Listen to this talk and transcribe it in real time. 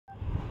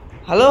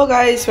Hello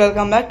guys,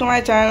 welcome back to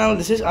my channel.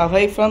 This is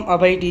Abhay from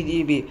Abhay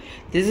TGB.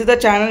 This is the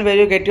channel where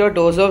you get your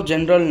dose of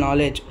general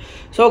knowledge.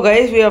 So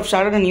guys, we have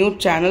started a new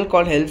channel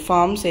called Health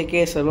Farms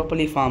aka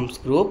Sarvapalli Farms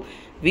Group.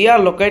 We are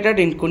located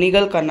in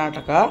Kunigal,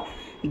 Karnataka.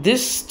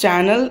 This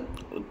channel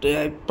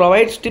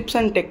provides tips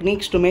and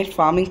techniques to make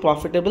farming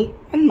profitable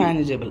and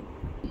manageable.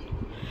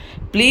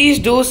 Please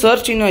do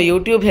search in your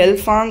YouTube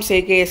Health Farms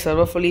aka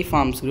Sarvapalli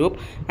Farms Group,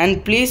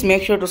 and please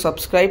make sure to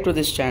subscribe to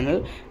this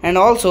channel, and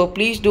also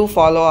please do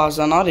follow us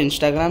on our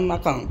Instagram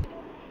account.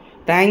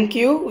 Thank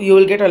you. You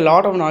will get a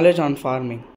lot of knowledge on farming.